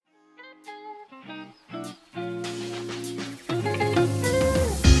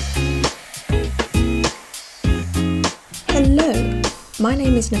My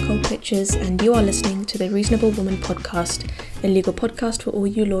name is Nicole Pitchers and you are listening to the Reasonable Woman podcast, a legal podcast for all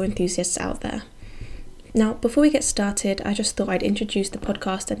you law enthusiasts out there. Now, before we get started, I just thought I'd introduce the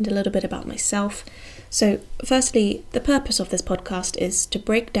podcast and a little bit about myself. So, firstly, the purpose of this podcast is to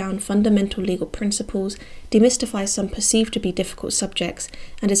break down fundamental legal principles, demystify some perceived to be difficult subjects,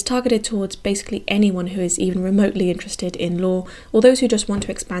 and is targeted towards basically anyone who is even remotely interested in law or those who just want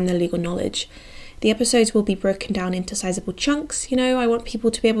to expand their legal knowledge. The episodes will be broken down into sizable chunks. I want people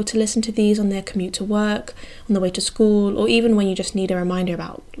to be able to listen to these on their commute to work, on the way to school, or even when you just need a reminder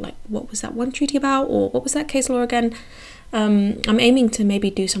about, what was that one treaty about, or what was that case law again? I'm aiming to maybe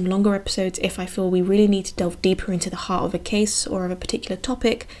do some longer episodes if I feel we really need to delve deeper into the heart of a case or of a particular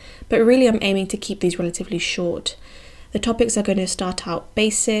topic, but really I'm aiming to keep these relatively short. The topics are going to start out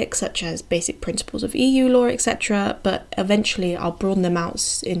basic, such as basic principles of EU law, etc., but eventually I'll broaden them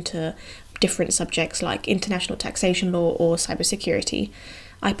out into different subjects like international taxation law or cybersecurity.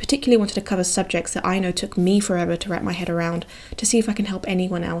 I particularly wanted to cover subjects that I know took me forever to wrap my head around, to see if I can help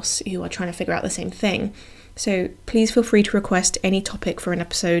anyone else who are trying to figure out the same thing. So please feel free to request any topic for an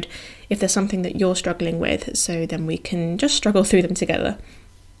episode if there's something that you're struggling with, so then we can just struggle through them together.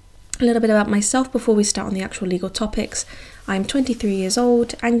 A little bit about myself before we start on the actual legal topics. I'm 23 years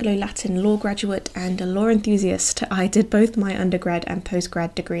old, Anglo-Latin law graduate and a law enthusiast. I did both my undergrad and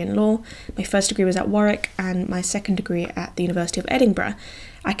postgrad degree in law. My first degree was at Warwick and my second degree at the University of Edinburgh.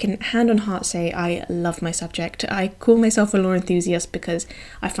 I can hand on heart say I love my subject. I call myself a law enthusiast because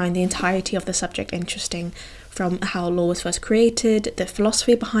I find the entirety of the subject interesting, from how law was first created, the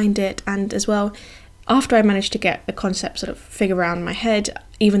philosophy behind it, and as well, after I managed to get the concept sort of figure around in my head,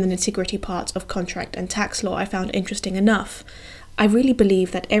 even the nitty-gritty parts of contract and tax law I found interesting enough. I really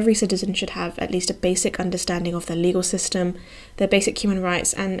believe that every citizen should have at least a basic understanding of their legal system, their basic human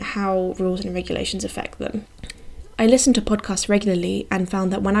rights, and how rules and regulations affect them. I listen to podcasts regularly and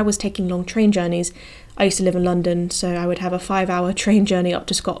found that when I was taking long train journeys, I used to live in London, so I would have a 5-hour train journey up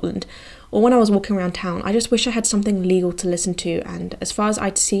to Scotland, or when I was walking around town, I just wish I had something legal to listen to, and as far as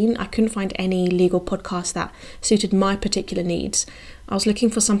I'd seen, I couldn't find any legal podcast that suited my particular needs. I was looking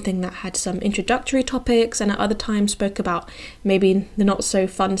for something that had some introductory topics and at other times spoke about maybe the not so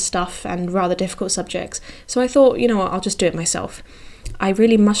fun stuff and rather difficult subjects, so I thought, I'll just do it myself. I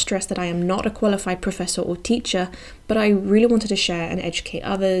really must stress that I am not a qualified professor or teacher, but I really wanted to share and educate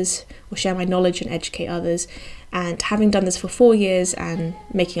others, or share my knowledge and educate others. And having done this for 4 years and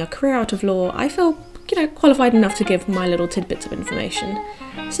making a career out of law, I feel, qualified enough to give my little tidbits of information.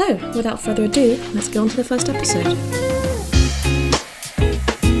 So, without further ado, let's go on to the first episode.